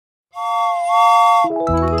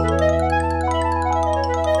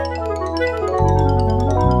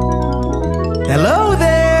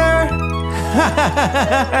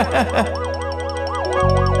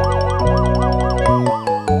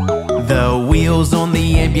The wheels on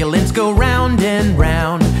the ambulance go round and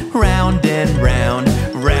round, round and round,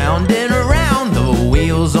 round and round. The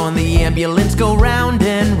wheels on the ambulance go round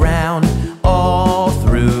and round, all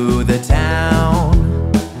through the town.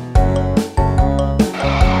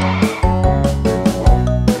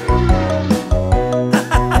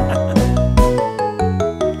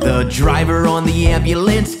 The driver on the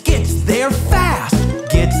ambulance gets there fast,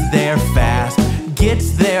 gets there fast,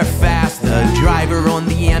 gets there fast. The driver on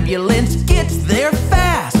the ambulance gets there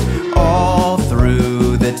fast, all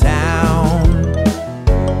through the town.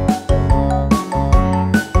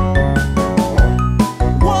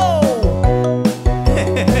 Whoa!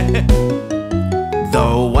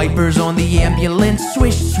 The wipers on the ambulance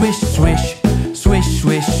swish, swish, swish, swish,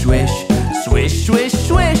 swish, swish, swish, swish,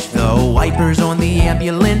 swish. The wipers on the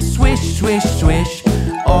ambulance swish, swish, swish,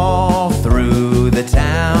 all through the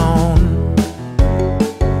town.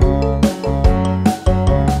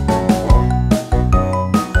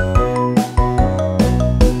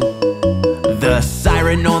 The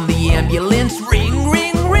siren on the ambulance ring,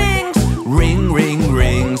 ring, rings, ring, ring,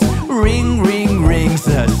 rings, ring, ring, rings.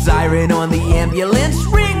 The siren on the ambulance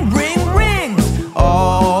ring, ring, rings,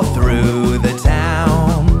 all through the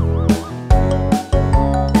town.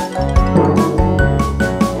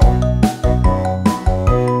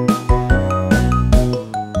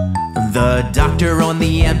 The doctor on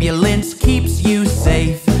the ambulance keeps you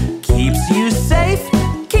safe, keeps you safe,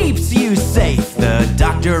 keeps you safe. The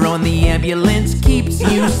doctor on the ambulance keeps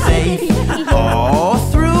you safe, all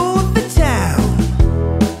through the town.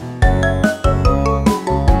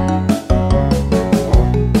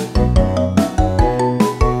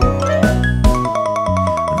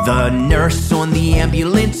 The nurse on the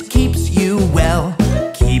ambulance keeps you well,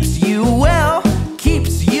 keeps you well,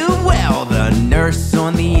 keeps you well. The nurse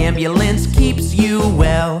on the ambulance keeps you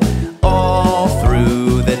well, all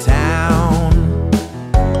through the town.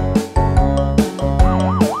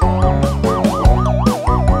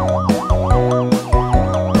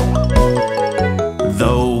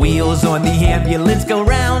 The wheels on the ambulance go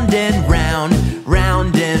round and round,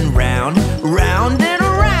 round and round, round and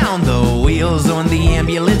round. The wheels on the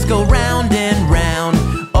ambulance go round and round,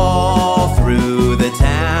 all through the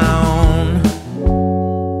town.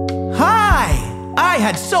 Hi! I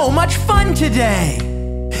had so much fun today!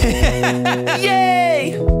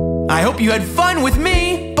 Yay! I hope you had fun with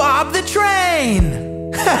me, Bob the Train!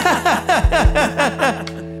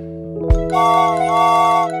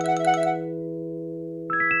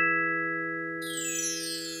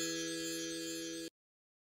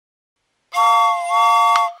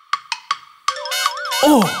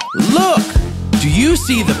 Oh, look! Do you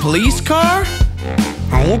see the police car?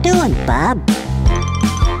 How you doing, Bob?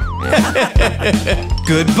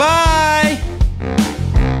 Goodbye!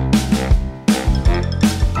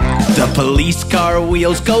 The police car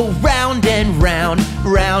wheels go round and round,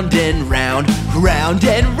 round and round, round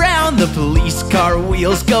and round. The police car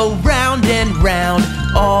wheels go round and round,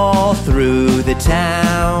 all through the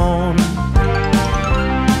town.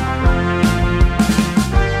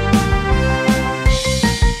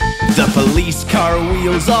 The police car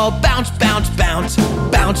wheels all bounce, bounce, bounce,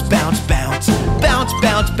 bounce, bounce, bounce, bounce,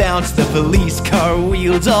 bounce, bounce. The police car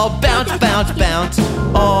wheels all bounce, bounce, bounce,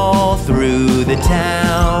 all through the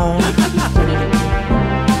town.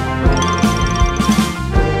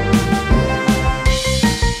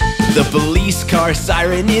 The police car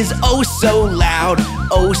siren is oh so loud,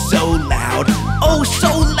 oh so loud, oh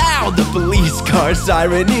so loud. The police car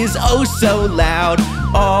siren is oh so loud,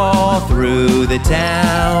 all through the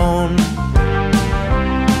town.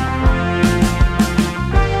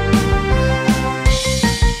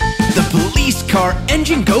 The police car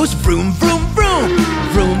engine goes vroom, vroom, vroom,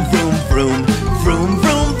 vroom, vroom, vroom, vroom,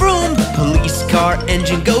 vroom, vroom. The police car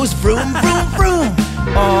engine goes vroom, vroom, vroom,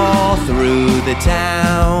 all through the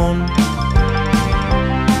town.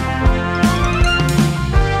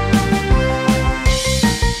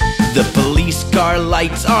 The police car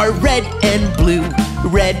lights are red and blue,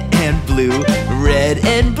 red and blue, red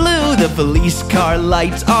and blue. The police car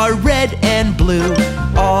lights are red and blue,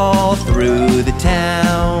 all through the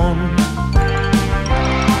town.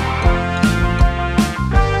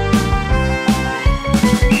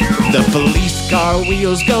 The police car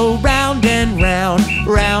wheels go round and round,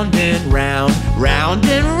 round and round, round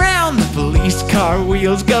and round. The police car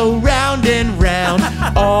wheels go round and round,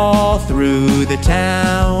 all through the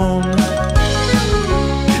town.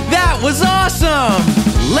 That was awesome!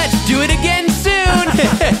 Let's do it again soon!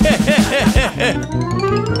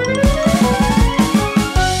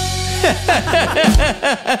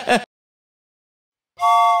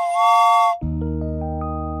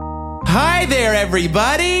 there,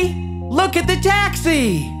 everybody! Look at the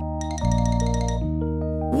taxi!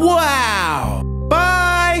 Wow!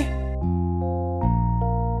 Bye!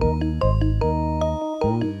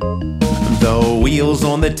 The wheels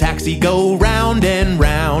on the taxi go round and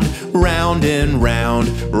round, round and round,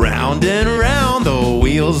 round and round. The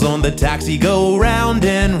wheels on the taxi go round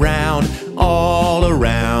and round, all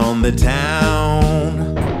around the town.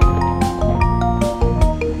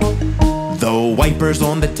 The wipers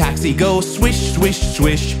on the taxi go swish, swish,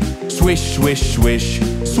 swish, swish, swish, swish,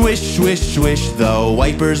 swish, swish, swish. The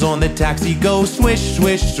wipers on the taxi go swish,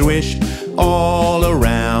 swish, swish, all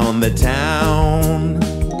around the town.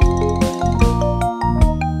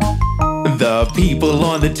 The people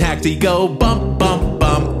on the taxi go bump, bump,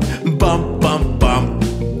 bump, bump, bump, bump,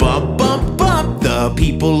 bump, bump, bump. The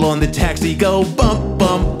people on the taxi go bump,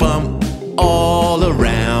 bump, bump, all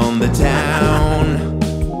around the town.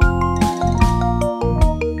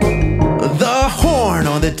 The horn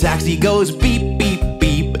on the taxi goes beep, beep,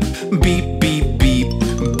 beep, beep, beep, beep,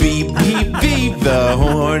 beep, beep, beep. The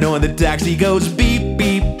horn on the taxi goes beep,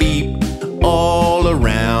 beep, beep, all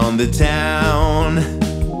around the town.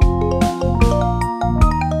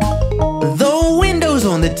 The windows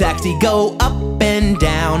on the taxi go up and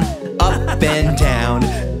down, up and down,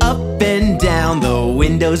 up and down. The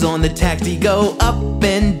windows on the taxi go up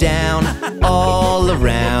and down, all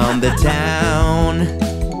around the town.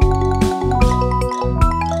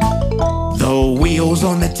 The wheels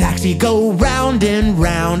on the taxi go round and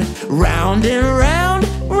round, round and round,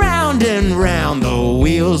 round and round. The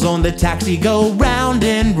wheels on the taxi go round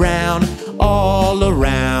and round, all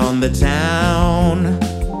around the town.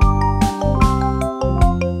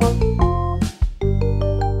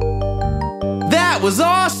 That was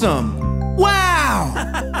awesome! Wow!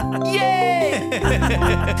 Yay!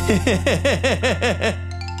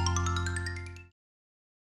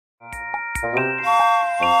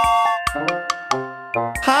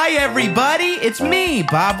 Hi everybody, it's me,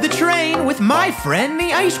 Bob the Train, with my friend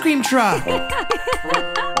the ice cream truck.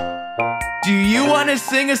 Do you want to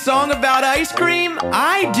sing a song about ice cream?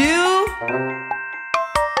 I do!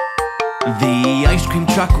 The ice cream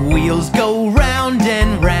truck wheels go round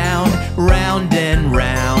and round, round and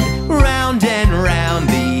round, round and round.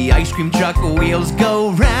 The ice cream truck wheels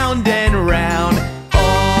go round and round,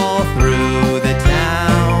 all through the town.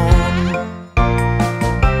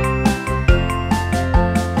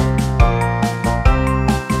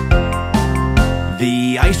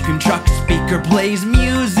 The ice cream truck speaker plays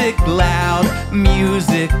music loud,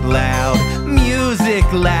 music loud, music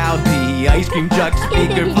loud. The ice cream truck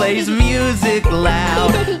speaker plays music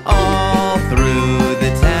loud, all through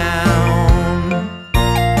the town.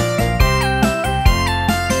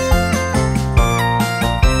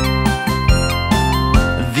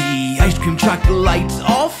 The ice cream truck lights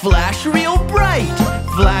all flash real bright,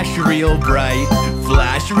 flash real bright,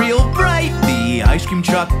 flash real bright. The ice cream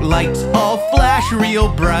truck lights all flash real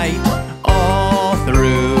bright, all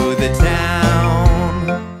through the town.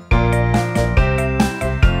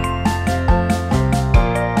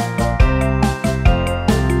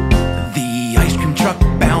 The ice cream truck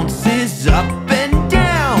bounces up and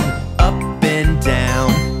down, up and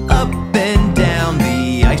down, up and down.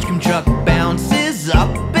 The ice cream truck bounces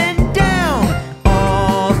up and down,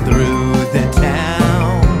 all through the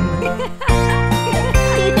town.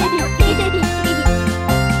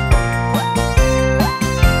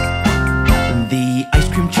 The ice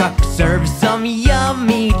cream truck serves some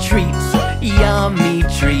yummy treats, yummy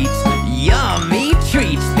treats, yummy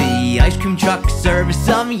treats. The ice cream truck serves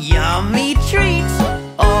some yummy treats,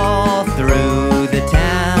 all through the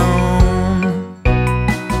town.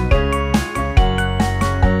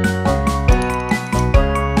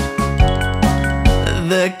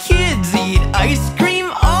 The kids eat ice cream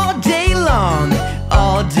all day long,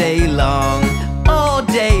 all day long, all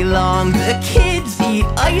day long. The kids eat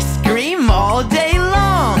ice cream all day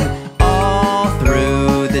long, all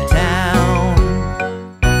through the town.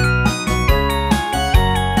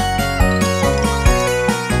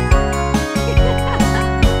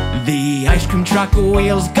 The ice cream truck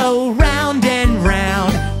wheels go round and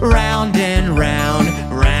round, round and round,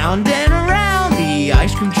 round and round. The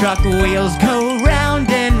ice cream truck wheels go round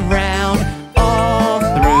and round, all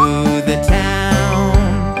through the town.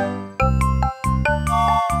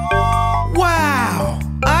 Wow!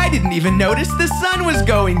 I didn't even notice the sun was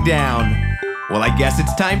going down. Well, I guess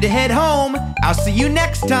it's time to head home. I'll see you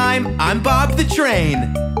next time. I'm Bob the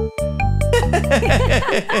Train.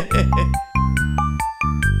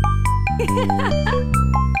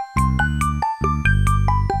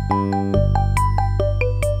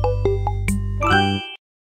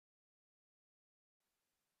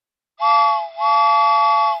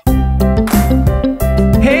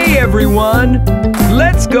 everyone!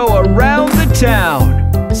 Let's go around the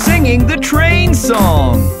town, singing the train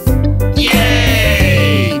song!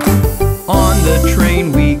 Yay! On the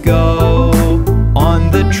train we go, on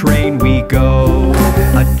the train we go.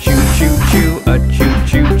 A choo-choo-choo, a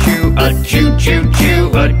choo-choo-choo, a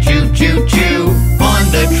choo-choo-choo, a choo-choo-choo. On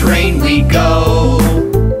the train we go,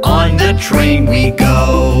 on the train we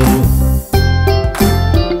go.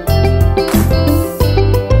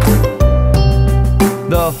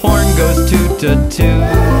 The horn goes toot-a-toot,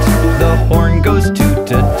 the horn goes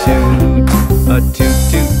toot-a-toot. A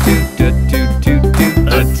toot-toot-toot, a toot-toot-toot,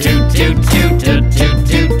 a toot-toot-toot, a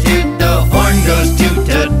toot-toot-toot. The horn goes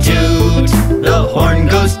toot-a-toot, the horn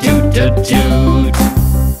goes toot-a-toot.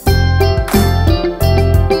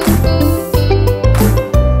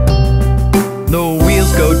 The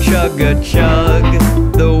wheels go chug-a-chug,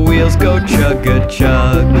 the wheels go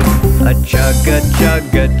chug-a-chug. A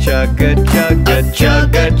chug-a-chug-a-chug-a-chug, a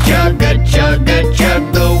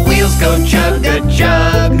chug-a-chug-a-chug-a-chug. The wheels go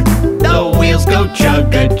chug-a-chug, the wheels go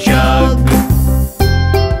chug-a-chug.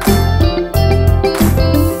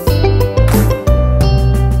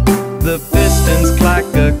 The pistons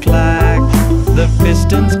clack-a-clack, the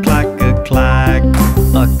pistons clack-a-clack.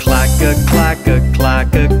 A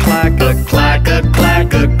clack-a-clack-a-clack-a-clack, a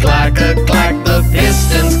clack-a-clack-a-clack-a-clack. The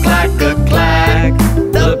pistons clack-a-clack,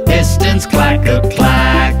 the pistons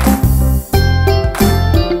clack-a-clack.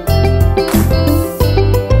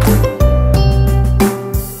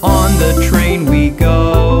 On the train we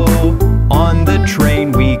go, on the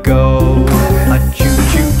train we go. A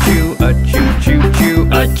choo-choo-choo, a choo-choo-choo,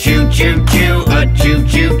 a choo-choo-choo, a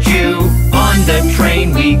choo-choo-choo. On the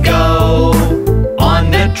train we go,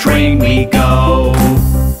 on the train we go.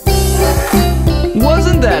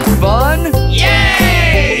 Wasn't that fun?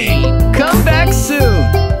 Yay! Come back soon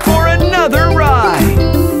for another ride.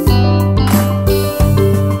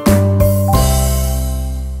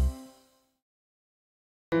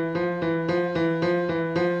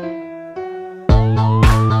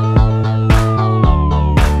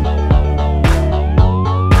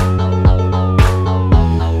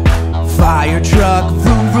 Fire truck,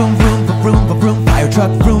 vroom, vroom, vroom, vroom, vroom. Fire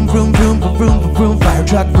truck, vroom, vroom, vroom, vroom, vroom. Fire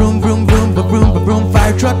truck, vroom, vroom, vroom, vroom, vroom.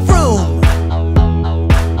 Fire truck, vroom.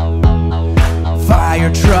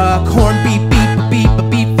 Fire truck, horn beep, beep, beep,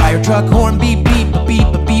 beep. Fire truck, horn beep, beep, beep,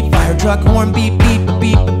 beep. Fire truck, horn beep, beep,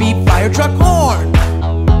 beep, beep. Fire truck, horn.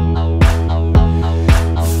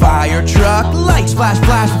 Fire truck, lights flash,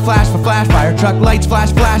 flash, flash, flash. Fire truck, lights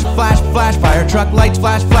flash, flash, flash, flash. Fire truck, lights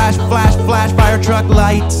flash, flash, flash, flash. Fire truck,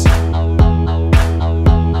 lights.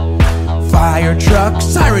 Fire truck,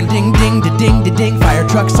 siren ding ding da ding da ding. Fire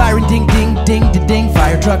truck, siren ding ding ding da ding.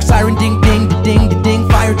 Fire truck, siren ding ding da ding da ding.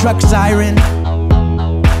 Fire truck, siren.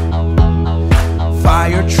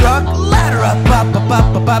 Fire truck, ladder up, up, up,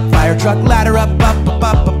 up, up, up. Fire truck, ladder up, up, up,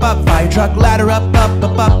 up, up, up. Fire truck, ladder up, up,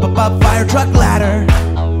 up, up, up, up. Fire truck, ladder.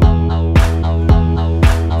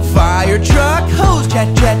 Fire truck, hose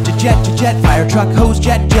jet, jet, jet, jet, jet. Fire truck, hose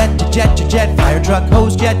jet, jet, jet, jet, jet. Fire truck,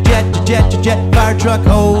 hose jet, jet, jet, jet, jet. Fire truck,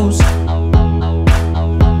 hose.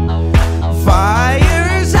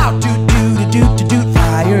 Fires out, doot doot doot doot doot.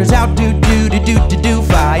 Fires out, doot doot doot doot doot.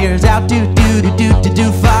 Fires out, doot doot doot doot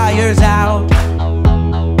doot. Fires out.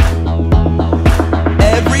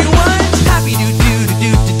 Everyone's happy, doot doot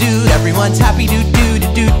doot doot doot. Everyone's happy, doot doot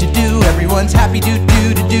doot doot doot. Everyone's happy, doot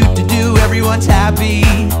doot doot doot doot. Everyone's happy.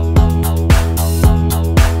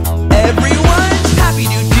 Everyone's happy,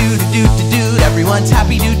 doot doot doot doot doot. Everyone's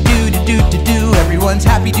happy, doot doot doot doot doot. Everyone's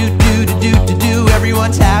happy, doot doot doot doot doot.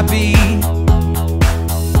 Everyone's happy.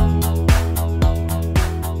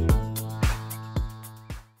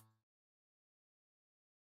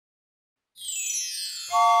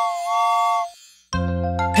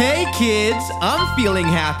 Hey kids, I'm feeling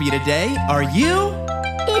happy today. Are you?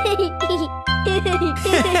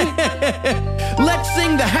 Let's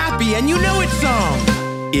sing the happy and you know it song.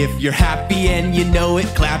 If you're happy and you know it,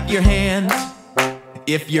 clap your hands.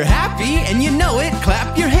 If you're happy and you know it,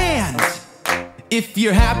 clap your hands. If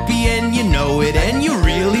you're happy and you know it and you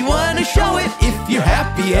really want to show it, if you're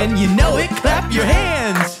happy and you know it, clap your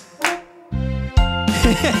hands.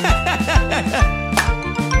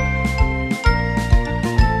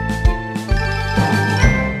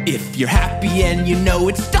 If you're happy and you know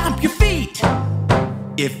it, stomp your feet.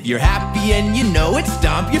 If you're happy and you know it,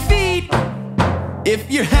 stomp your feet. If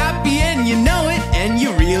you're happy and you know it and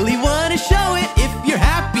you really want to show it, if you're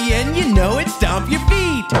happy and you know it, stomp your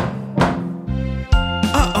feet.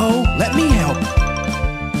 Uh-oh, let me help.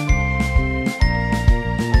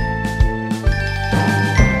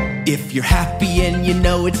 If you're happy and you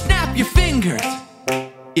know it, snap your fingers.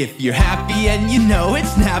 If you're happy and you know it,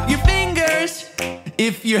 snap your fingers.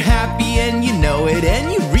 If you're happy and you know it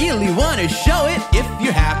and you really want to show it. If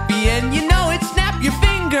you're happy and you know it, snap your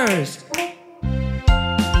fingers.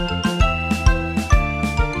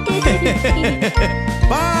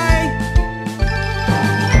 Bye.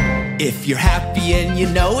 If you're happy and you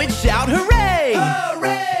know it, shout hooray!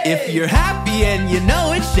 Hooray! If you're happy and you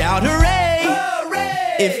know it, shout hooray!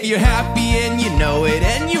 Hooray! If you're happy and you know it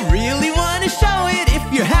and you really want to show it.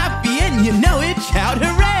 If you're happy and you know it, shout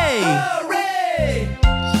hooray! Hooray!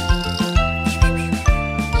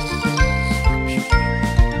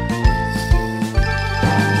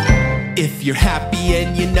 If you're happy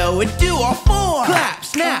and you know it, do all four. Clap,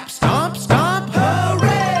 snap, stomp, stomp.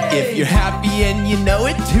 Hooray! If you're happy and you know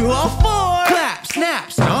it, do all four. Clap,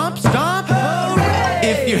 snap, stomp, stomp. Hooray!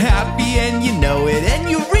 If you're happy and you know it and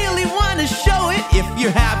you really want to show it. If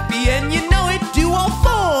you're happy and you know it, do all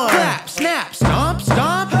four. Clap, snap, stomp,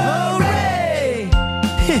 stomp. Hooray!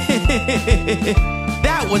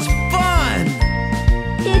 That was fun!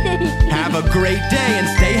 Have a great day and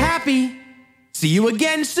stay happy. See you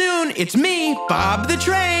again soon. It's me, Bob the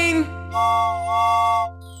Train.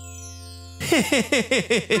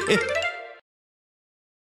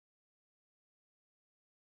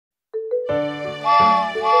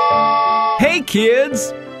 Hey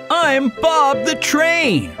kids, I'm Bob the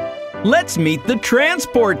Train. Let's meet the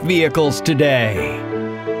transport vehicles today.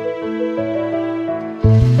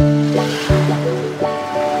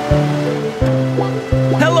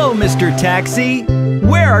 Hello, Mr. Taxi.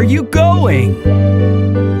 Where are you going?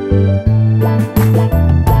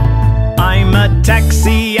 I'm a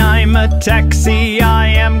taxi, I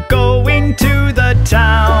am going to the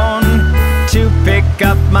town to pick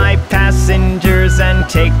up my passengers and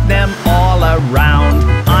take them all around.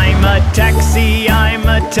 I'm a taxi, I am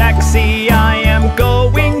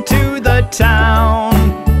going to the town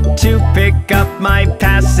to pick up my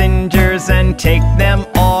passengers and take them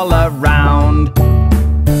all around.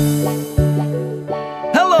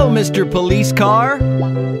 Hello, Mr. Police Car.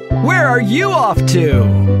 Where are you off to?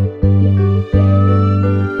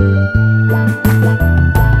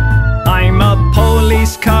 I'm a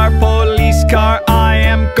police car, I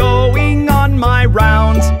am going on my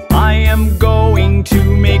rounds. I am going to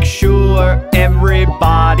make sure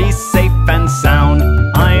everybody's safe and sound.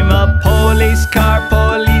 I'm a police car,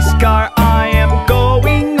 I am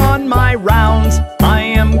going on my rounds. I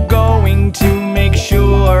am going to make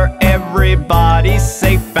sure everybody's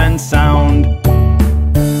safe and sound.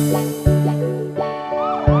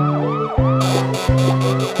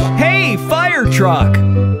 Hey, fire truck!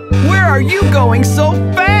 Where are you going so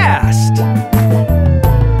fast?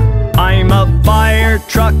 I'm a fire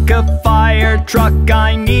truck,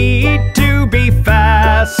 I need to be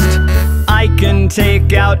fast. I can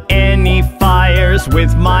take out any fires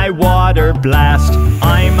with my water blast.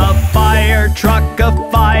 I'm a fire truck,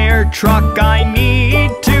 I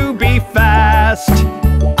need to be fast.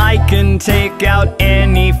 I can take out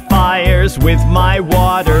any fires with my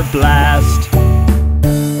water blast.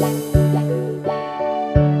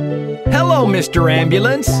 Hello, Mr.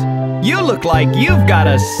 Ambulance. You look like you've got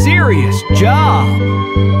a serious job.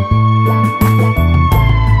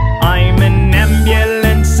 I'm an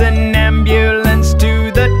ambulance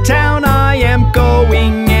to the town I am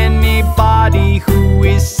going. Anybody who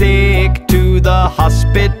is sick to the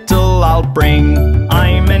hospital I'll bring.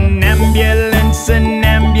 I'm an ambulance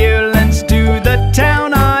to the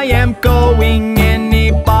town I am going.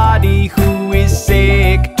 Anybody who is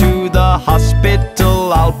sick to the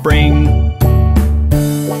hospital I'll bring.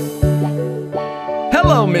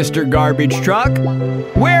 Hello, Mr. Garbage Truck.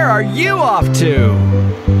 Where are you off to?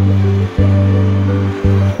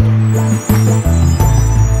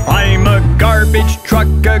 I'm a garbage truck,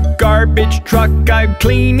 I'm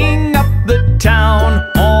cleaning up the town.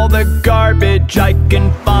 All the garbage I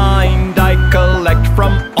can find, I collect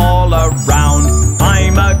from all around.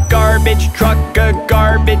 I'm a garbage truck,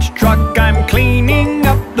 I'm cleaning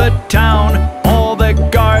up the town. All the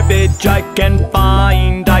garbage I can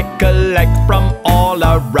find, I collect from all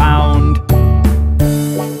around.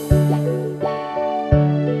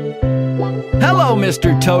 Hello,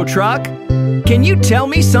 Mr. Tow Truck. Can you tell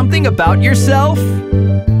me something about yourself?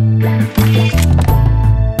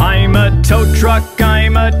 I'm a tow truck,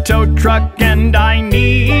 and I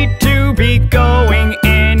need to be going.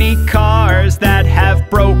 Any cars that have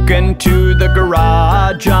broken to the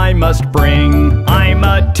garage I must bring. I'm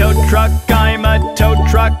a tow truck,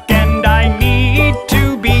 and I need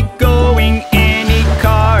to be going. Any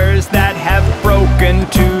cars that have broken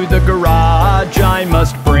to the garage I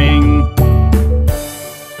must bring.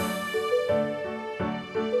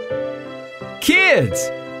 Kids,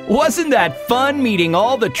 Wasn't that fun meeting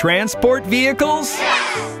all the transport vehicles?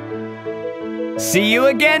 See you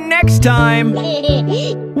again next time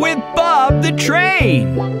with Bob the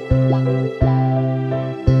Train.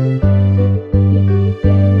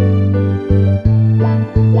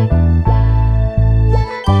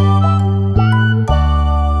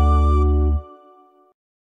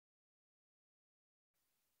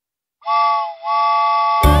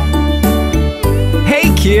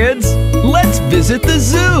 Hey kids, let's visit the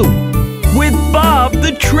zoo with Bob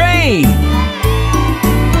the Train.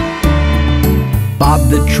 Bob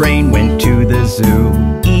the Train went to the zoo,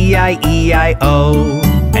 E-I-E-I-O.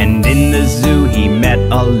 And in the zoo he met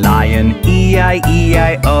a lion,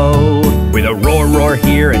 E-I-E-I-O. With a roar, roar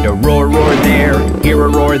here and a roar, roar there. Here a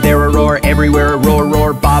roar, there a roar, everywhere a roar,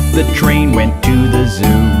 roar. Bob the Train went to the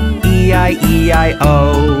zoo,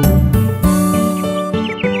 E-I-E-I-O.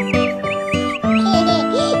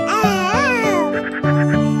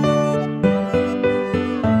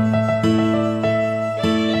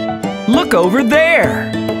 Look over there!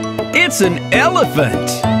 It's an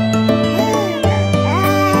elephant!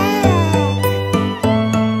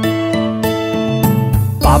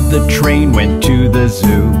 Bob the Train went to the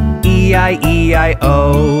zoo,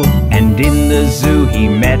 E-I-E-I-O. And in the zoo he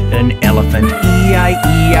met an elephant,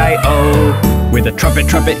 E-I-E-I-O. With a trumpet,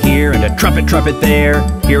 trumpet here and a trumpet, trumpet there.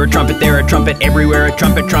 Here a trumpet, there a trumpet, everywhere a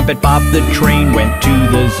trumpet, trumpet. Bob the Train went to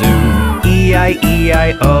the zoo,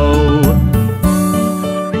 E-I-E-I-O.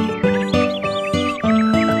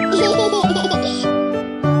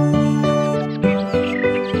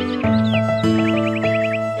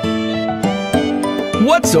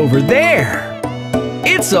 What's over there?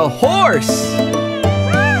 It's a horse!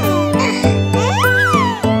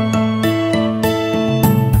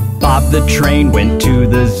 Bob the Train went to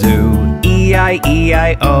the zoo,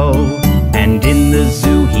 E-I-E-I-O. And in the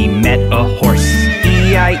zoo he met a horse,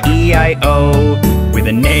 E-I-E-I-O. With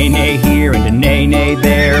a neigh-neigh here and a neigh-neigh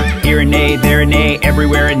there. Here a neigh, there a neigh,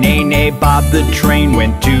 everywhere a neigh-neigh. Bob the Train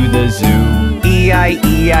went to the zoo,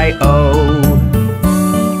 E-I-E-I-O.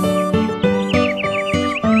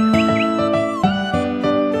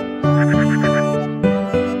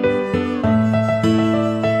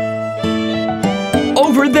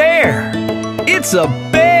 Over there! It's a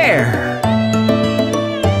bear!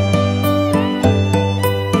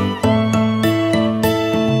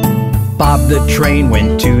 Bob the Train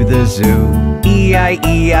went to the zoo,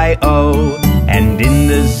 E-I-E-I-O. And in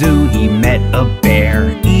the zoo he met a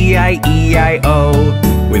bear, E-I-E-I-O.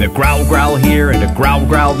 With a growl, growl here and a growl,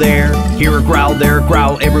 growl there. Here a growl, there a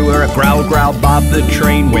growl, everywhere a growl, growl. Bob the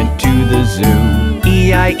Train went to the zoo,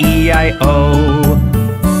 E-I-E-I-O.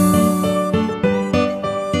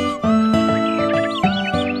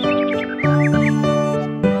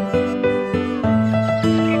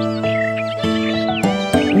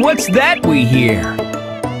 What's that we hear?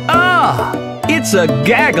 Ah, it's a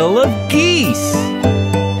gaggle of geese!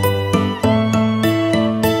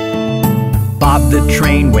 Bob the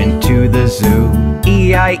Train went to the zoo,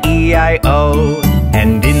 E-I-E-I-O.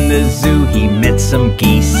 And in the zoo he met some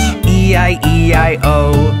geese,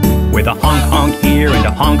 E-I-E-I-O. With a honk, honk here and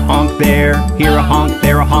a honk, honk there. Here a honk,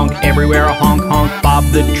 there a honk, everywhere a honk, honk. Bob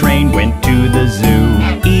the Train went to the zoo,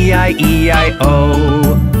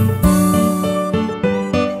 E-I-E-I-O.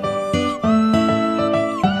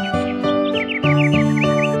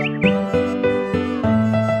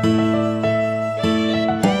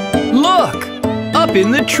 Look! Up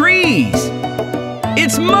in the trees!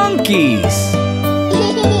 It's monkeys!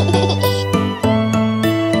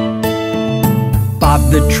 Bob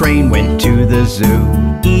the Train went to the zoo,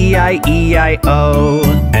 E-I-E-I-O.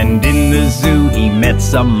 And in the zoo he met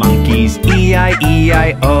some monkeys,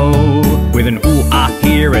 E-I-E-I-O. With an ooh-ah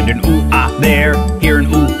here and an ooh-ah there. Here an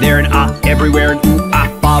ooh, there an ah, everywhere an ooh-ah.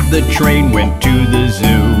 Bob the Train went to the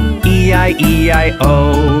zoo, E-I-E-I-O.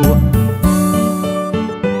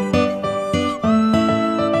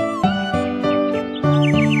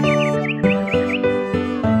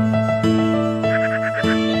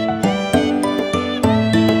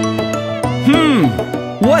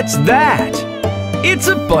 What's that? It's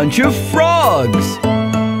a bunch of frogs!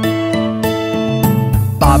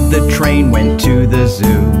 Bob the Train went to the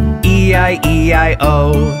zoo,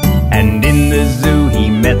 E-I-E-I-O. And in the zoo he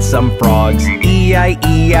met some frogs,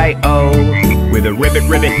 E-I-E-I-O. With a ribbit,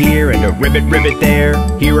 ribbit here and a ribbit, ribbit there.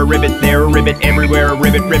 Here a ribbit, there a ribbit, everywhere a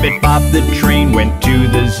ribbit, ribbit. Bob the Train went to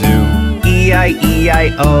the zoo,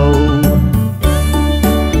 E-I-E-I-O.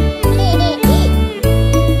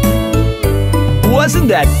 Wasn't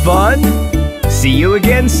that fun? See you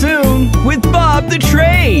again soon with Bob the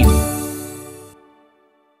Train!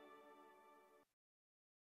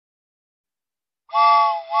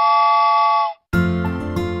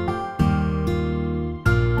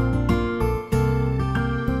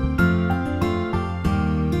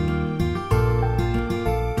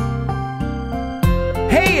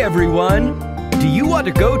 everyone! Do you want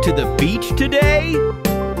to go to the beach today?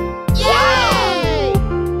 Yay!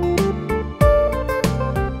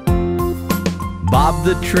 Bob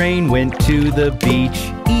the train went to the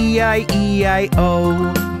beach, E-I-E-I-O.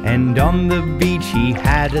 And on the beach he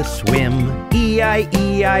had a swim,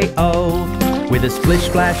 E-I-E-I-O. With a splish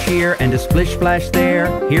splash here and a splish splash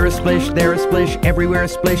there. Here a splish, there a splish, everywhere a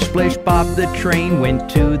splish splish. Bob the train went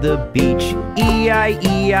to the beach,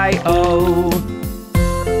 E-I-E-I-O.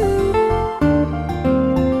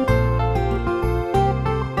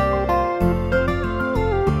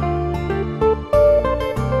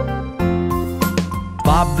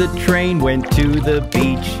 Bob the train went to the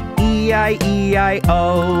beach,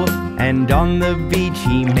 E-I-E-I-O. And on the beach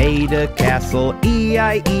he made a castle,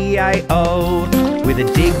 E-I-E-I-O. With a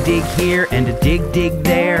dig dig here and a dig dig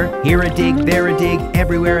there. Here a dig, there a dig,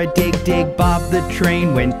 everywhere a dig dig. Bob the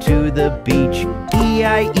train went to the beach,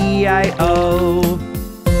 E-I-E-I-O.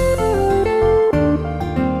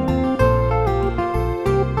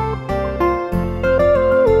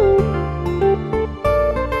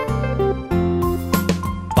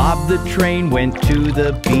 Bob the train went to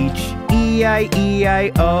the beach,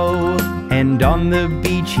 E-I-E-I-O. And on the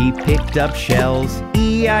beach he picked up shells,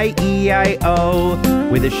 E-I-E-I-O.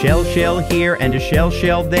 With a shell shell here and a shell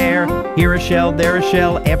shell there. Here a shell, there a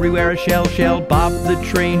shell, everywhere a shell shell. Bob the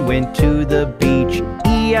train went to the beach,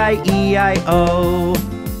 E-I-E-I-O.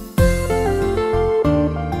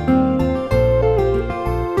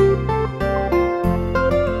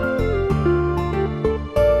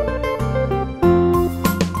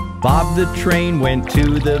 Bob the train went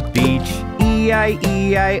to the beach,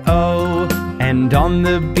 E-I-E-I-O. And on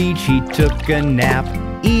the beach he took a nap,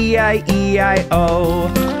 E-I-E-I-O.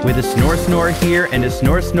 With a snore snore here and a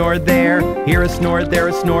snore snore there. Here a snore, there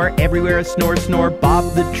a snore, everywhere a snore snore.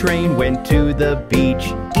 Bob the train went to the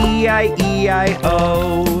beach,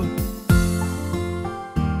 E-I-E-I-O.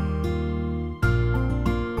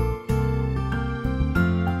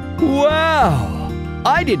 Wow!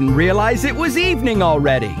 I didn't realize it was evening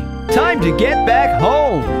already. Time to get back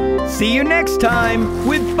home. See you next time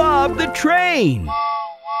with Bob the Train.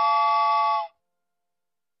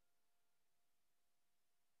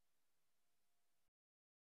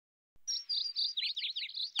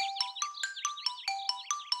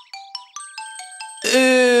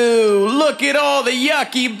 Ooh, look at all the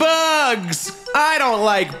yucky bugs. I don't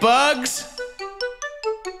like bugs.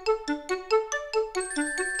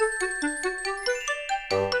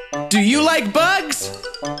 Do you like bugs?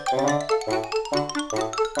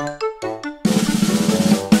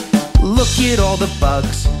 Look at all the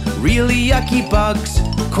bugs, really yucky bugs,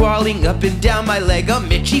 crawling up and down my leg.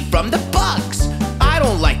 I'm itchy from the bugs. I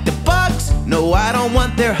don't like the bugs, no I don't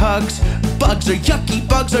want their hugs. Bugs are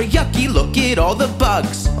yucky, look at all the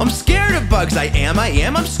bugs. I'm scared of bugs, I am,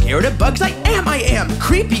 I'm scared of bugs, I am.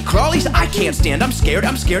 Creepy crawlies, I can't stand, I'm scared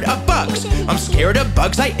of bugs. I'm scared of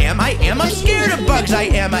bugs, I am, I'm scared of bugs, I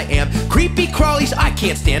am. Creepy crawlies, I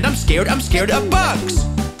can't stand, I'm scared of bugs.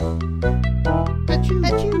 Achoo,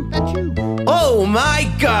 achoo, achoo. Oh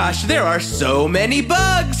my gosh, there are so many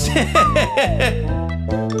bugs!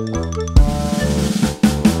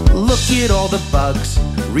 Look at all the bugs,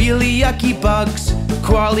 really yucky bugs,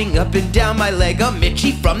 crawling up and down my leg. I'm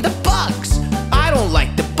itchy from the bugs. I don't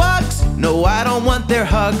like the bugs, no I don't want their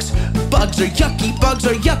hugs. Bugs are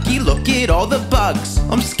yucky, look at all the bugs.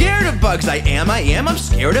 I'm scared of bugs, I am, I'm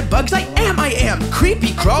scared of bugs, I am.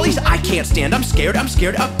 Creepy crawlies, I can't stand, I'm scared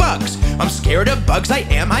of bugs. I'm scared of bugs, I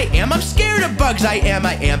am, I'm scared of bugs, I am.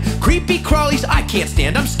 Creepy crawlies, I can't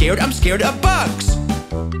stand, I'm scared of bugs.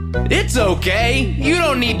 It's okay, you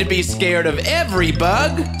don't need to be scared of every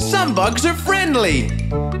bug. Some bugs are friendly.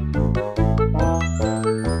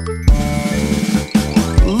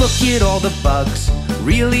 Look at all the bugs,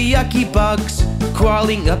 really yucky bugs,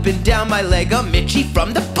 crawling up and down my leg. I'm itchy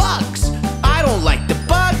from the bugs. I don't like the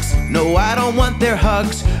bugs, no I don't want their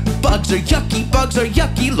hugs. Bugs are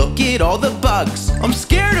yucky, look at all the bugs. I'm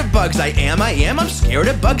scared of bugs, I am, I'm scared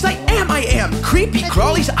of bugs, I am. Creepy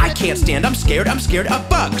crawlies, I can't stand, I'm scared of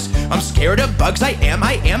bugs. I'm scared of bugs, I am,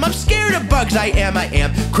 I'm scared of bugs, I am.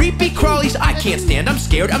 Creepy crawlies, I can't stand, I'm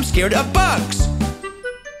scared of bugs.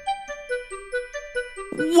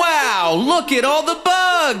 Wow, look at all the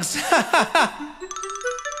bugs!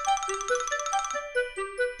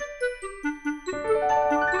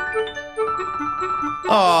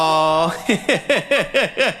 Aww.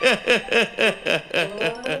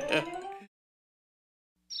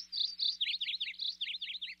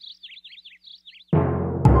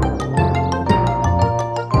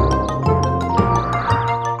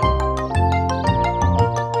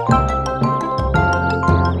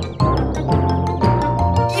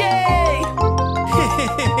 Yay!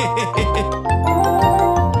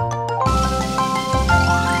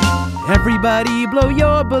 Everybody blow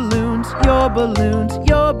your balloons, your balloons,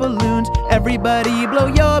 your balloons. Everybody blow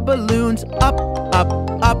your balloons up, up,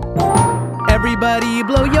 up. Everybody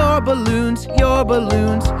blow your balloons, your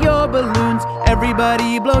balloons, your balloons.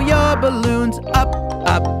 Everybody blow your balloons up,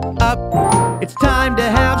 up, up. It's time to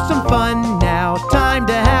have some fun now. Time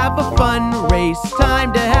to have a fun race.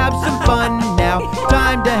 Time to have some fun now.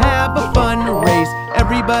 Time to have a fun race.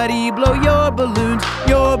 Everybody blow your balloons,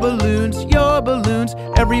 your balloons, your balloons.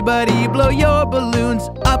 Everybody blow your balloons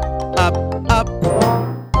up, up, up.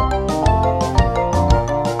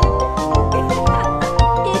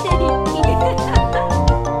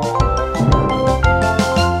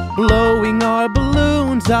 Blowing our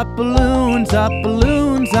balloons up, balloons up,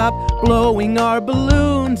 balloons up. Blowing our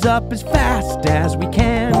balloons up as fast as we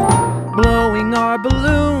can. Blowing our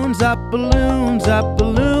balloons up, balloons up,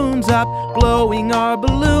 balloons up. Blowing our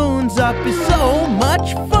balloons up is so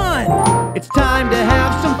much fun. It's time to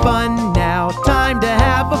have some fun now. Time to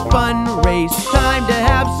have a fun race. Time to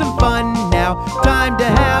have some fun now. Time to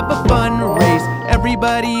have a fun race.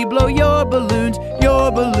 Everybody blow your balloons,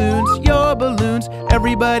 your balloons, your balloons.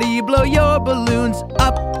 Everybody blow your balloons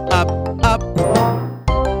up, up, up.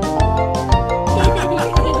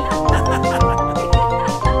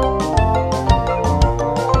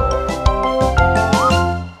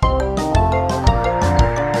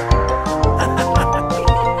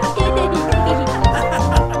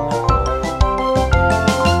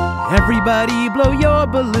 Everybody blow your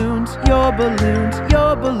balloons, your balloons,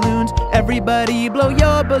 your balloons. Everybody blow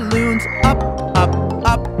your balloons up, up,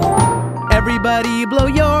 up. Everybody blow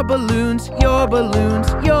your balloons, your balloons,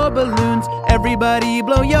 your balloons. Everybody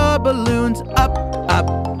blow your balloons up, up,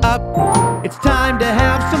 up. It's time to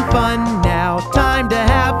have some fun now. Time to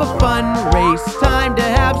have a fun race. Time to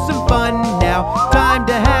have some fun now. Time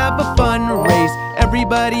to have a fun race.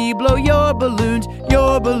 Everybody blow your balloons,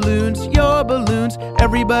 your balloons, your balloons.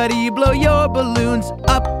 Everybody blow your balloons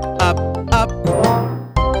up, up, up.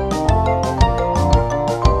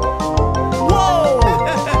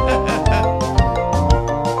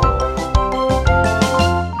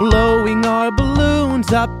 Blowing our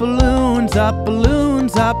balloons up, balloons up,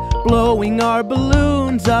 balloons up. Blowing our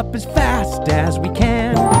balloons up as fast as we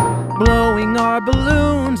can. Blowing our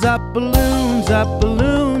balloons up, balloons up,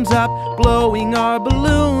 balloons up. Blowing our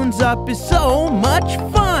balloons up is so much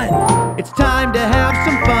fun. It's time to have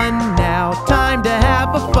some fun now. Time to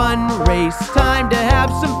have a fun race. Time to have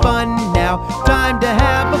some fun now. Time to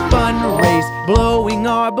have a fun race. Blowing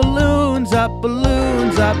our balloons up,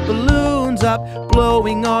 balloons up, balloons up.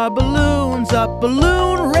 Blowing our balloons up,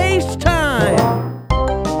 balloon race time.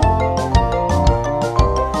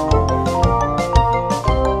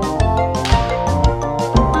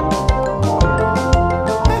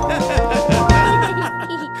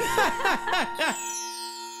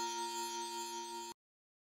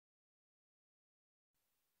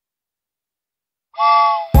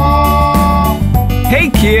 Hey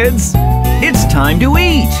kids, it's time to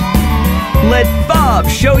eat! Let Bob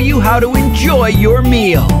show you how to enjoy your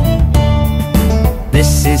meal.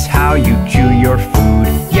 This is how you chew your food.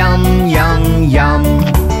 Yum, yum, yum.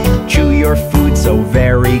 Chew your food so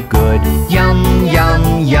very good. Yum,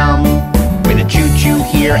 yum, yum. With a choo-choo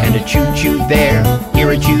here and a choo-choo there. Here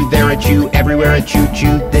a chew, there a chew, everywhere a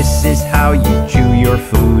choo-choo. This is how you chew your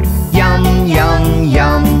food. Yum, yum,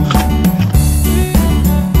 yum.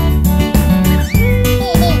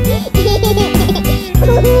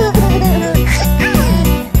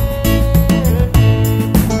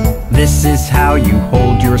 This is how you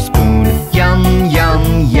hold your spoon. Yum,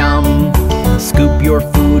 yum, yum. Scoop your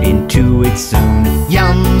food into it soon.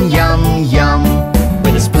 Yum, yum, yum.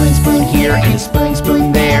 With a spoon, spoon here and a spoon,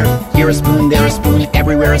 spoon there. Here a spoon, there a spoon,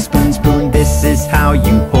 everywhere a spoon, spoon. This is how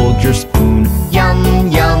you hold your spoon.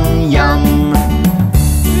 Yum, yum, yum.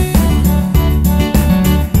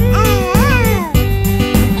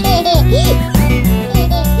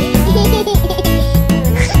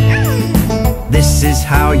 This is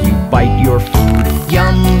how you bite your food.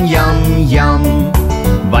 Yum, yum, yum.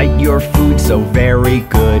 Bite your food so very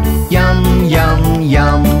good. Yum, yum,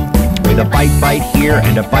 yum. With a bite, bite here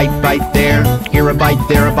and a bite, bite there. Here a bite,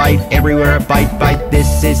 there a bite, everywhere a bite, bite.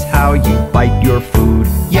 This is how you bite your food.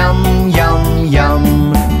 Yum, yum,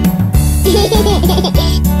 yum.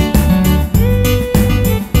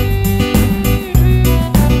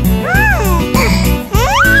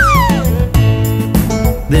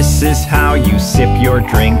 This is how you sip your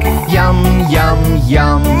drink. Yum, yum,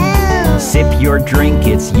 yum. Sip your drink,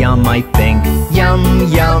 it's yum, I think. Yum,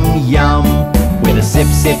 yum, yum. With a sip,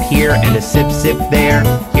 sip here and a sip, sip there.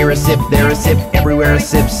 Here a sip, there a sip, everywhere a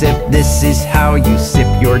sip, sip. This is how you sip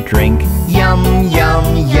your drink. Yum,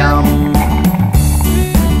 yum, yum.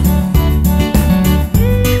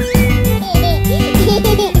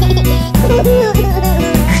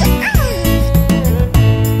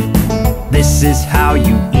 This is how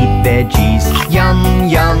you eat veggies. Yum,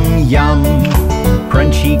 yum, yum.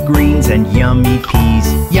 Crunchy greens and yummy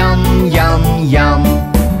peas. Yum, yum, yum.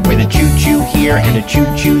 With a choo-choo here and a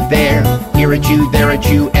choo-choo there. Here a chew, there a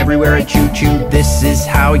chew, everywhere a choo-choo. This is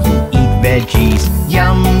how you eat veggies.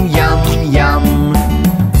 Yum, yum, yum.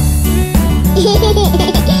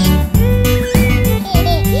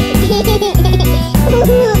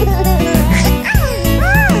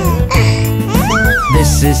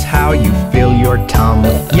 This is how you fill your tum.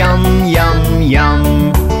 Yum, yum,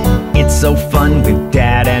 yum. It's so fun with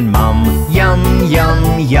Dad and Mom. Yum,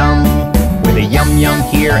 yum, yum. With a yum, yum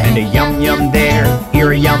here and a yum, yum there.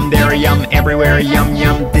 Here a yum, there a yum, everywhere a yum,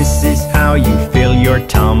 yum. This is how you fill your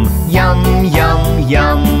tum. Yum, yum,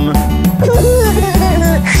 yum.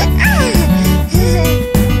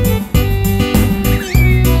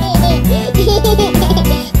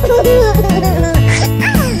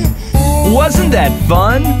 Wasn't that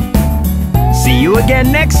fun? See you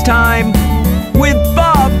again next time with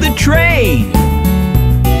Bob the Train.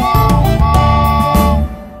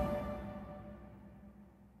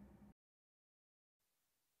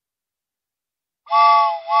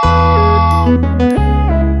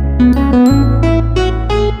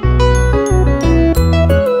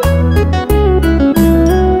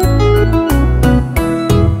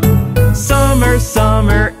 Summer,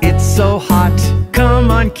 summer, it's so hot.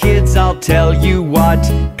 Come on kids, I'll tell you what.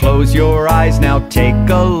 Close your eyes, now take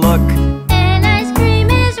a look. An ice cream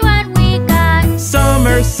is what we got.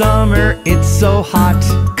 Summer, summer, it's so hot.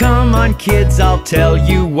 Come on kids, I'll tell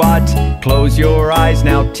you what. Close your eyes,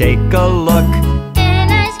 now take a look.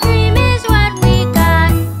 An ice cream is what we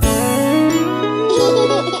got.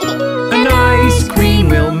 An ice cream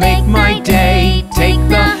will make my day. Take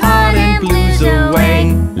the hot and blues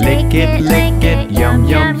away. Lick it, yum,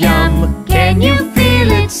 yum, yum. Can you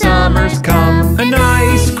feel it? Summer's come. An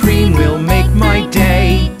ice cream will make my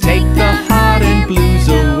day. Take the hot and blues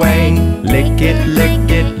away. Lick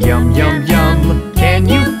it, yum, yum, yum. Can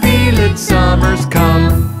you feel it? Summer's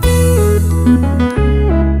come.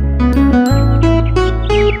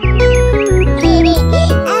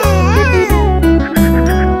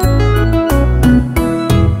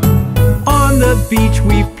 On the beach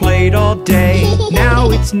we've played all day. Now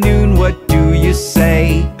it's noon, what do you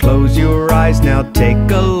say? Close your eyes, now take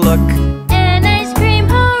a look. An ice cream,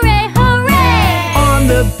 hooray, hooray! On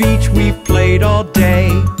the beach we've played all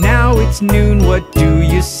day. Now it's noon, what do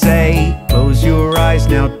you say? Close your eyes,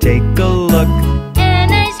 now take a look.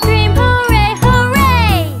 An ice cream, hooray,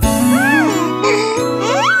 hooray!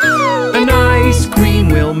 An ice cream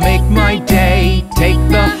will make my day. Take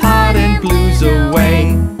the hot and blues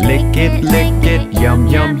away. Lick it, yum,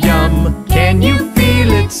 yum, yum. Can you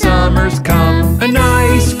feel it? Summer's come. An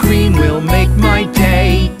ice cream will make my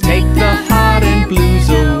day. Take the hot and blues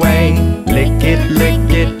away. Lick it,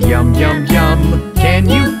 yum, yum, yum. Can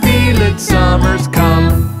you feel it? Summer's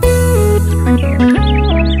come.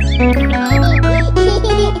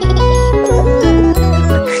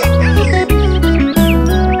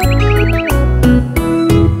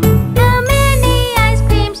 How many ice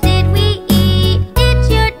creams did we eat? It's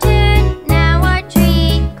your turn, now our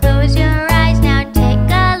treat. Close your eyes, now take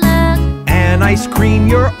a look. An ice cream,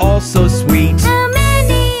 you're all so sweet. How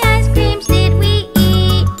many ice creams did we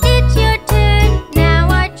eat? It's your turn, now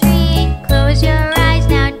our treat. Close your eyes,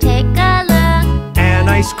 now take a look. An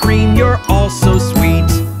ice cream, you're all so sweet.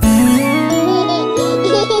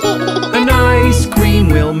 An ice cream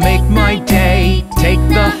will make my day. Take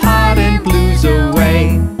the hot and blues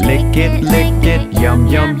away. Lick it, yum,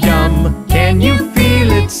 yum, yum. Can you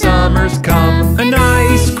feel it? Summer's come. An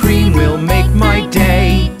ice cream will make my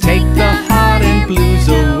day. Take the hot and blues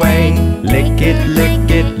away. Lick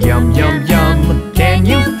it, yum, yum, yum. Can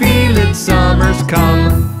you feel it? Summer's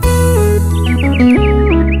come.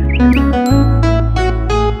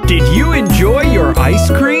 Did you enjoy your ice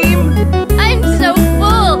cream? I'm so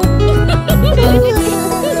full.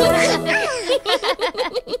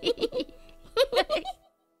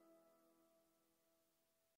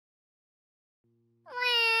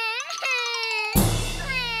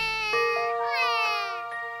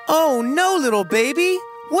 Oh no, little baby!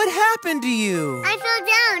 What happened to you? I fell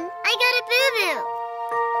down. I got a boo-boo.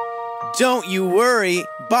 Don't you worry,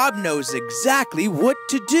 Bob knows exactly what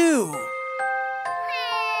to do.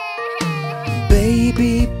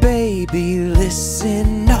 Baby, baby,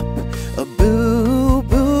 listen up. A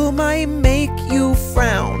boo-boo might make you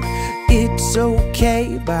frown. It's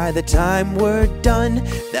okay, by the time we're done,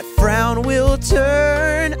 that frown will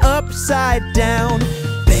turn upside down.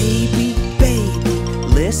 Baby, baby,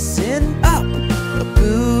 listen up. A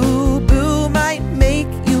boo-boo might make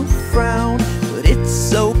you frown, but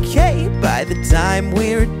it's okay, by the time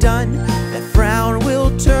we're done, that frown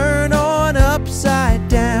will turn on upside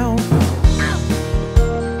down.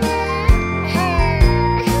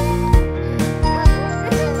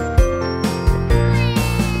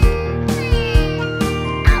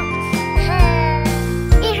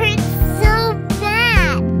 It hurts so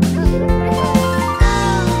bad.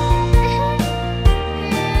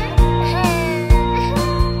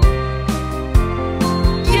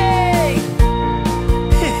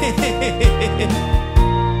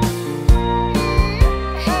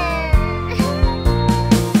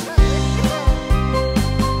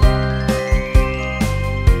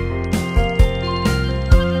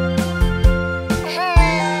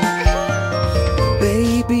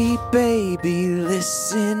 Baby, baby,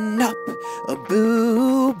 listen up. A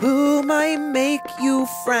boo-boo might make you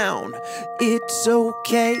frown. It's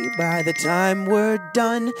okay, by the time we're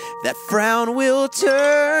done, that frown will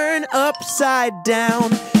turn upside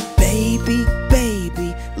down. Baby,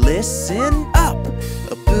 baby, listen up.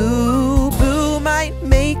 A boo-boo might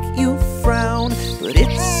make you frown, but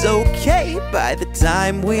it's okay, by the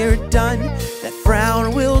time we're done, that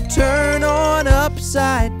frown will turn on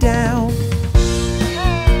upside down.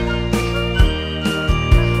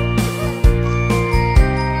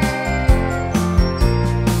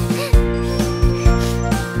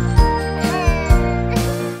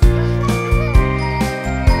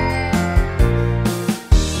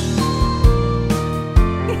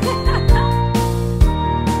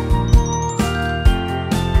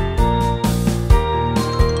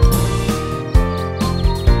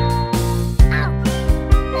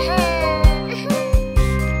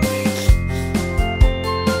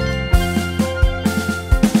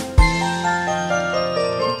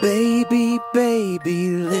 Baby,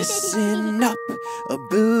 baby, listen up. A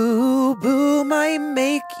boo-boo might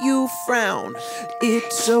make you frown.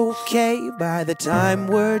 It's okay, by the time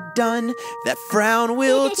we're done, that frown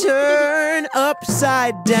will turn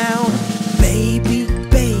upside down. Baby,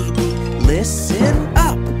 baby, listen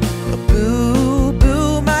up. A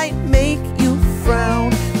boo-boo might make you frown,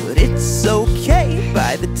 but it's okay,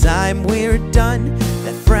 by the time we're done,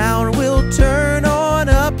 that frown will turn on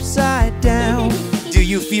upside down. Do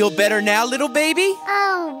you feel better now, little baby?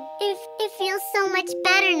 Oh, it feels so much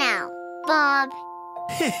better now, Bob.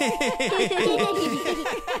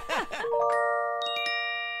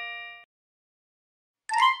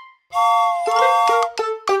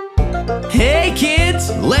 Hey kids,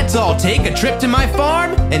 let's all take a trip to my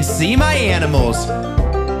farm and see my animals.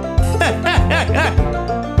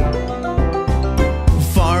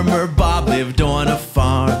 Farmer Bob lived on a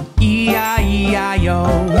farm, E-I-E-I-O.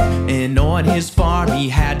 And on his farm he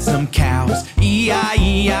had some cows,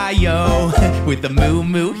 E-I-E-I-O. With a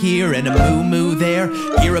moo-moo here and a moo-moo there,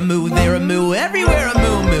 here a moo, there a moo, everywhere a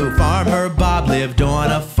moo-moo. Farmer Bob lived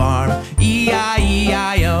on a farm,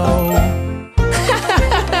 E-I-E-I-O.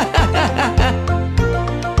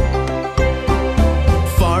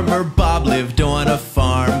 Farmer Bob lived on a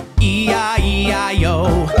farm,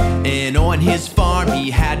 E-I-E-I-O. And on his farm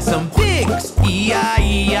he had some pigs,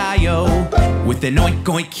 E-I-E-I-O. With an oink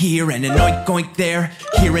oink here and an oink oink there,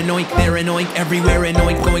 here an oink, there an oink, everywhere an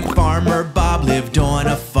oink oink. Farmer Bob lived on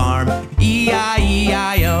a farm,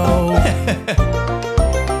 E-I-E-I-O.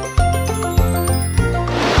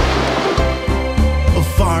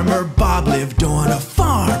 Farmer Bob lived on a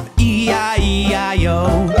farm,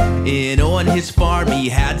 E-I-E-I-O. And on his farm he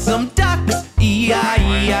had some ducks,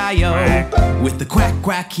 E-I-E-I-O. With a quack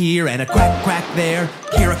quack here and a quack quack there,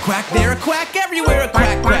 here a quack, there a quack, everywhere a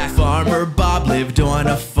quack quack. Farmer Bob lived on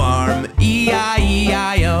a farm,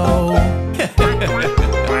 E-I-E-I-O.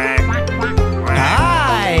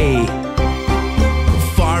 Hi!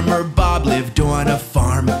 Farmer Bob lived on a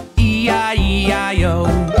farm, E-I-E-I-O.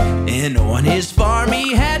 And on his farm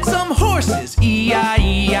he had some horses,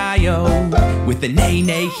 E-I-E-I-O. With a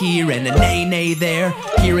neigh-neigh here and a neigh-neigh there,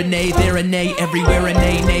 here a neigh, there a neigh, everywhere a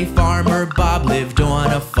neigh-neigh. Farmer Bob lived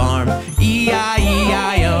on a farm,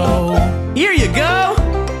 E-I-E-I-O. Here you go!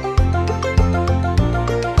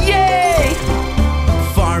 Yay!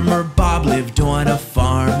 Farmer Bob lived on a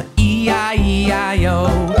farm, E-I-E-I-O.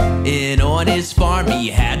 And on his farm he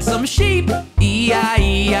had some sheep,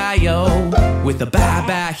 E-I-E-I-O. With a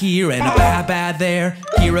ba-ba here and a ba-ba there,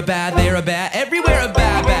 here a ba, there a ba, everywhere a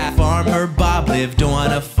ba-ba. Farmer Bob lived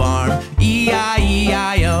on a farm,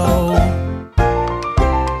 E-I-E-I-O.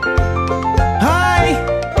 Hi!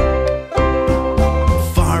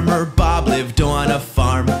 Farmer Bob lived on a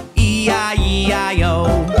farm, E-I-E-I-O.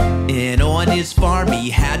 And on his farm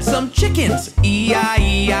he had some chickens,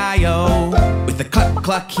 E-I-E-I-O. With a cluck,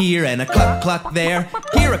 cluck here and a cluck cluck there.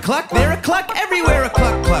 Here a cluck, there a cluck, everywhere a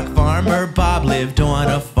cluck cluck. Farmer Bob lived on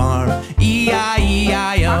a farm.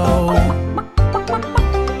 E-I-E-I-O.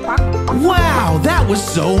 Wow, that was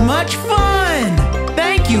so much fun!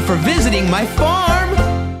 Thank you for visiting my farm.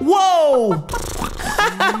 Whoa!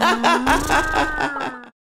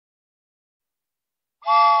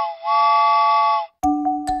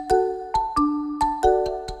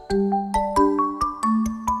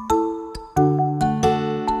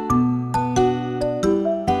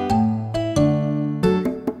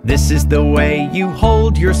 This is the way you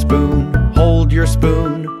hold your spoon, hold your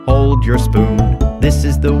spoon, hold your spoon. This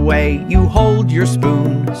is the way you hold your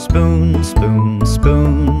spoon, spoon, spoon,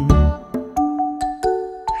 spoon.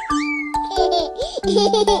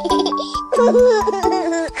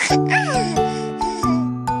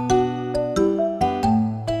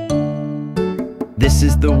 This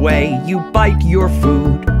is the way you bite your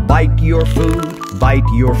food, bite your food, bite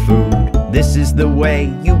your food. This is the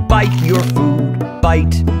way you bite your food,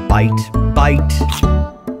 bite, bite, bite.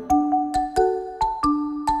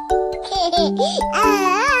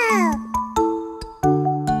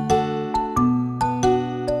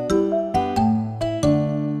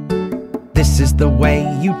 This is the way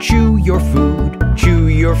you chew your food, chew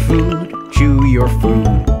your food, chew your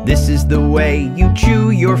food. This is the way you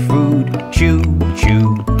chew your food, chew,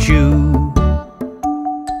 chew, chew.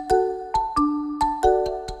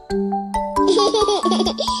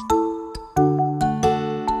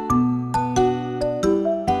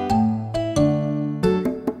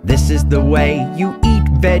 This is the way you eat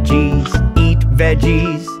veggies, eat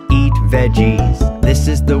veggies, eat veggies. This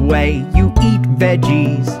is the way you eat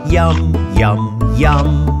veggies, yum, yum,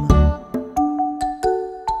 yum.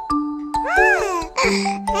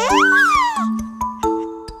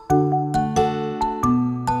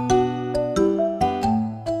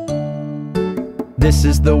 This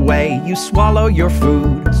is the way you swallow your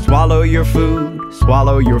food, swallow your food,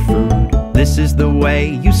 swallow your food. This is the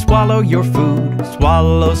way you swallow your food,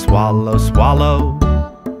 swallow, swallow, swallow.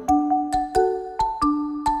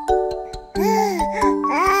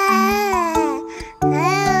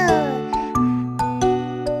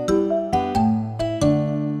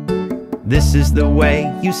 This is the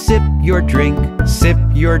way you sip your drink, sip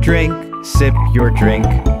your drink, sip your drink.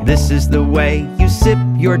 This is the way you sip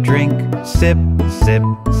your drink, sip, sip,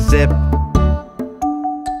 sip.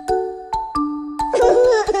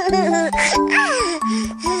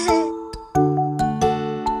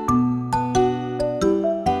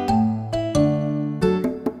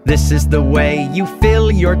 This is the way you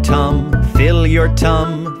fill your tum, fill your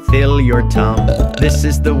tum, fill your tum. This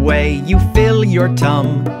is the way you fill your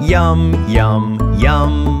tum, yum, yum,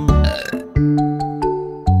 yum.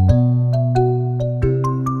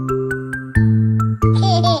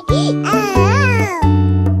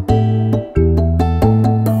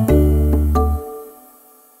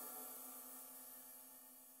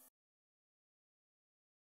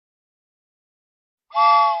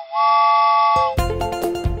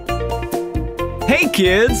 Hey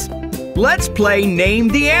kids, let's play Name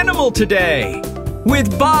the Animal today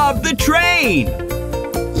with Bob the Train.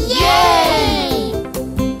 Yay!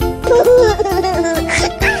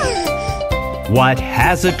 What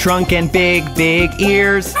has a trunk and big, big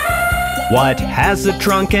ears? What has a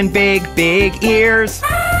trunk and big, big ears?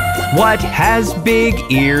 What has big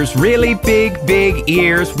ears, really big, big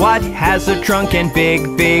ears? What has a trunk and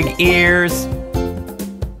big, big ears?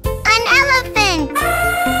 An elephant!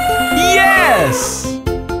 Yes!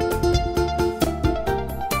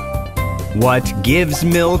 What gives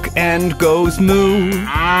milk and goes moo?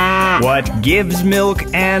 What gives milk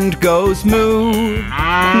and goes moo?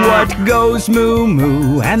 What goes moo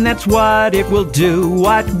moo, and that's what it will do.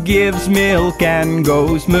 What gives milk and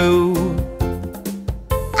goes moo?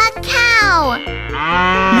 A cow!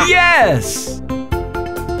 Yes!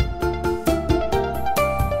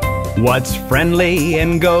 What's friendly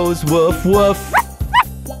and goes woof woof?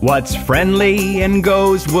 What's friendly and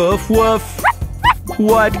goes woof woof?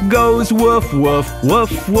 What goes woof woof,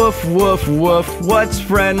 woof woof woof woof? What's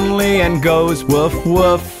friendly and goes woof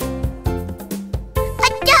woof? A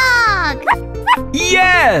dog!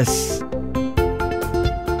 Yes!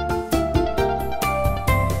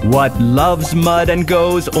 What loves mud and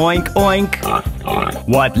goes oink oink?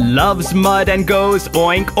 What loves mud and goes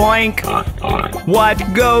oink oink? What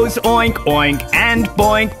goes oink oink and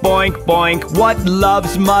boink boink boink? What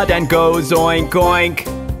loves mud and goes oink oink?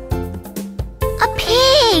 A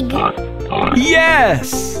pig!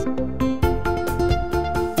 Yes!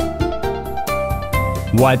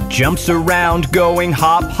 What jumps around going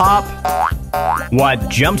hop hop? What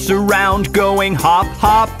jumps around going hop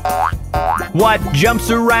hop? What jumps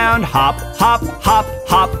around? Hop, hop, hop,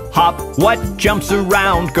 hop, hop. What jumps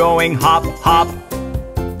around going hop, hop?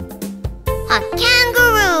 A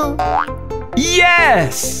kangaroo.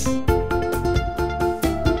 Yes!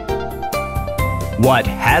 What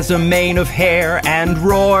has a mane of hair and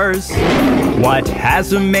roars? What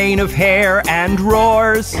has a mane of hair and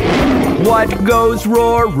roars? What goes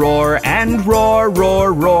roar, roar, and roar,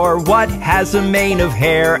 roar, roar? What has a mane of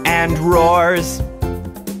hair and roars?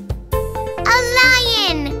 A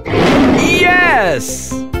lion.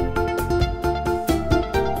 Yes!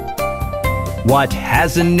 What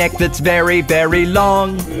has a neck that's very, very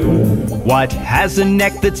long? What has a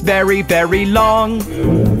neck that's very, very long?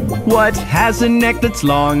 What has a neck that's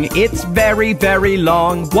long? It's very, very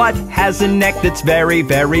long. What has a neck that's very,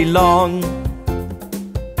 very long?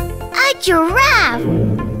 A giraffe.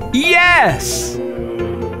 Yes!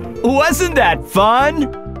 Wasn't that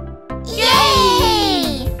fun?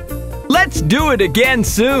 Yay! Let's do it again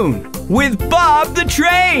soon with Bob the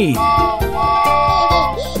Train.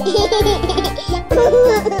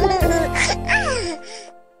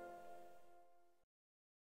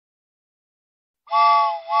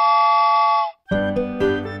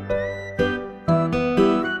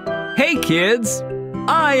 Hey kids,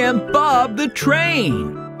 I am Bob the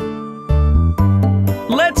Train.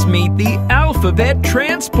 Let's meet the alphabet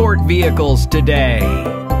transport vehicles today.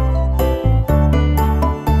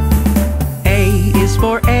 A is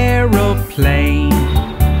for aeroplane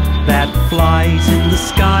that flies in the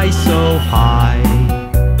sky so high.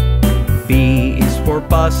 B is for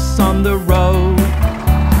bus on the road.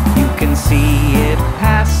 You can see it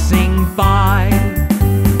passing by.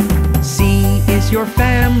 C is your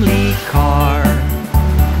family car.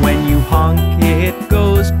 When you honk, it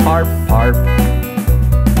goes parp, parp.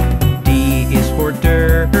 D is for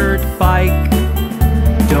dirt bike.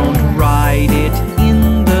 Don't ride it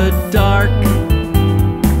in the dark.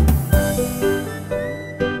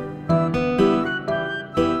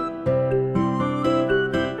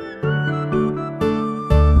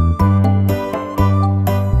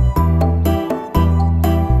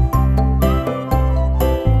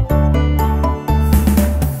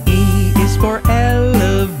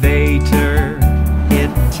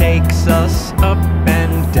 Us up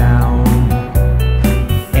and down.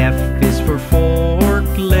 F is for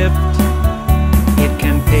forklift. It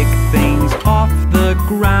can pick things off the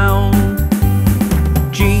ground.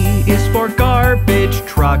 G is for garbage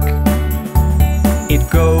truck. It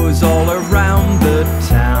goes all around the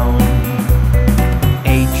town.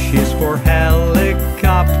 H is for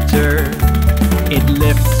helicopter. It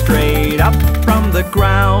lifts straight up from the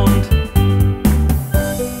ground.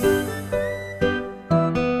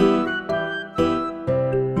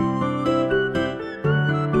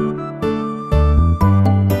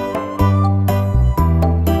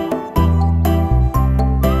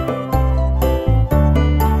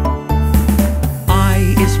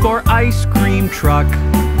 Ice cream truck.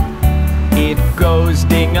 It goes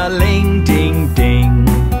ding-a-ling, ding-ding.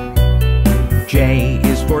 J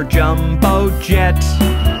is for jumbo jet.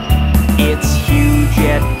 It's huge,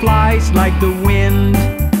 it flies like the wind.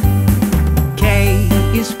 K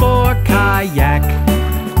is for kayak.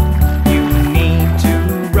 You need to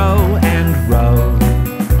row and row.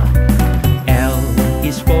 L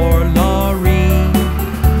is for lorry.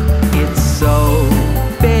 It's so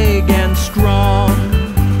big and strong.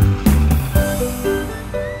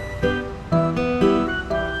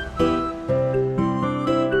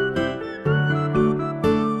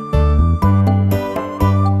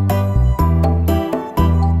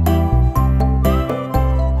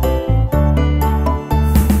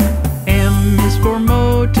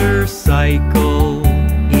 Motorcycle.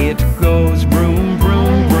 It goes vroom,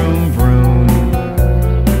 vroom, vroom, vroom.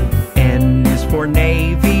 N is for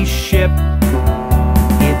Navy ship.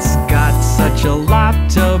 It's got such a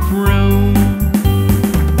lot of room.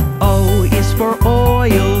 O is for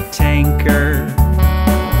oil tanker,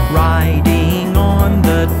 riding on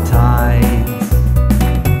the tides.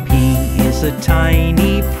 P is a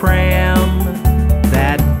tiny pram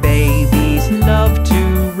that babies love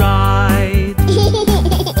to ride.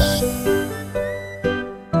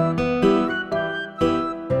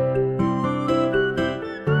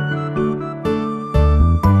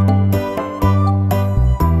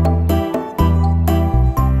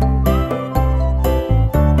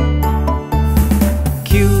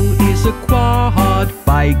 Quad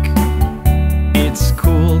bike. It's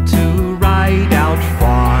cool to ride out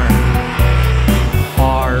far.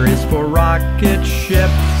 R is for rocket ship.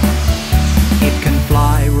 It can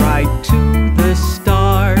fly right to the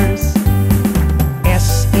stars.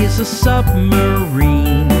 S is a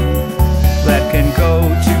submarine that can go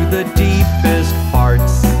to the deep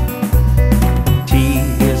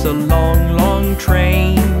long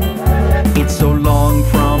train. It's so long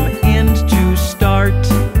from end to start.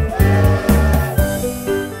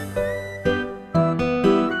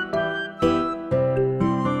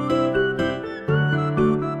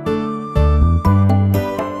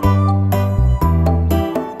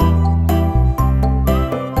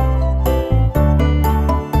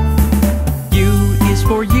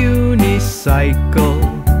 Unicycle,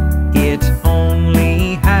 it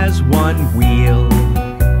only has one wheel.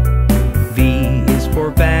 V is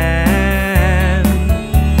for van,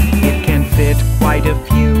 it can fit quite a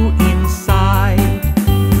few inside.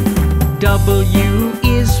 W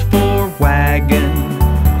is for wagon,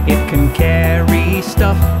 it can carry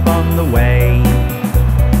stuff on the way.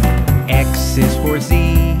 X is for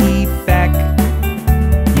Z-back,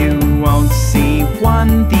 you won't see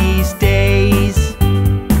one these days.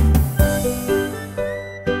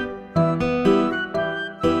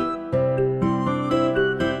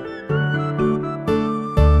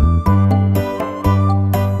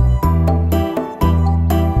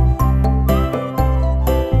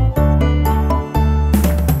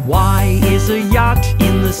 A yacht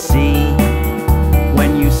in the sea.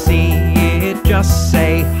 When you see it, just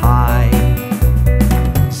say hi.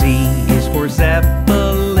 Z is for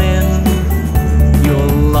Zeppelin,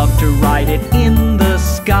 you'll love to ride it in the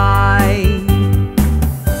sky.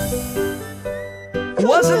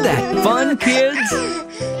 Wasn't that fun, kids?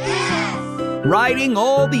 Riding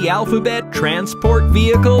all the alphabet transport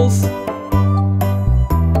vehicles.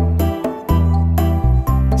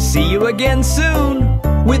 See you again soon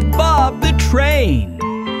with Bob the Train.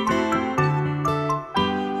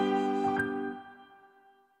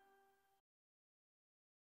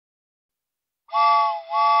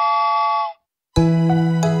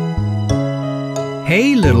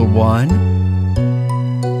 Hey, little one.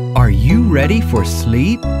 Are you ready for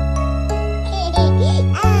sleep?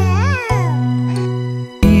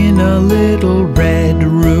 In a little red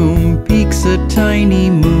room peeks a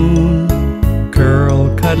tiny moon.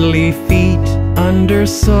 Curl cuddly feet under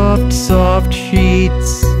soft, soft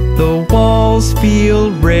sheets. The walls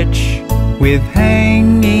feel rich with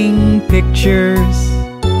hanging pictures.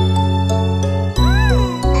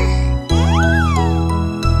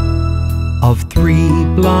 Of 3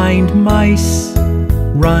 blind mice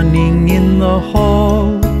running in the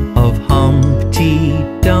hall. Of Humpty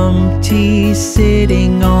Dumpty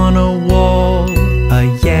sitting on a wall. A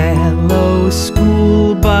yellow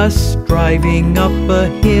school bus driving up a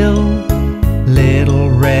hill. Little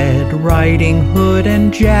Red Riding Hood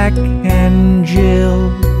and Jack and Jill.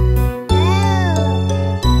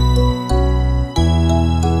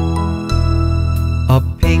 A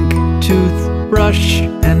pink toothbrush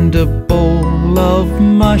and a bowl of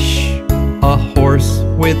mush. A horse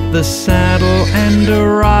with the saddle and a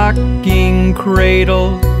rocking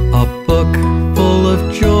cradle. A book full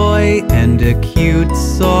of joy and a cute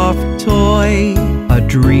soft toy. A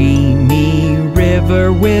dreamy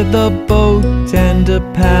river with a boat and a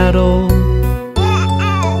paddle.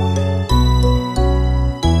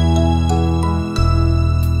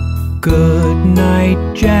 Good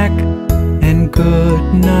night, Jack, and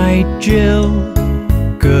good night, Jill.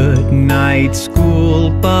 Good night, school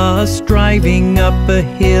bus driving up a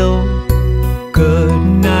hill. Good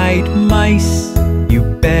night, mice, you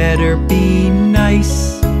better be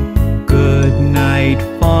nice. Good night,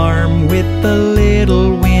 farm with the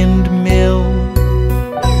little windmill.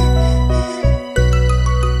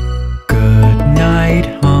 Good night,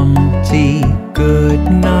 Humpty, good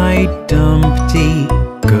night, Dumpty.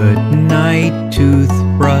 Good night,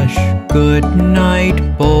 toothbrush, good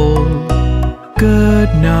night, bowl. Good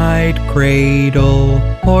night, cradle,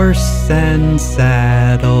 horse and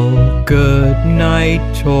saddle. Good night,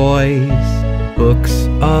 toys, books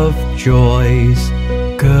of joys.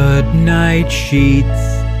 Good night, sheets,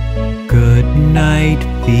 good night,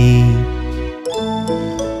 feet.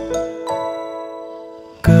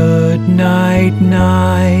 Good night,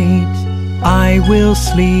 night, I will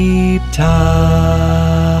sleep tight.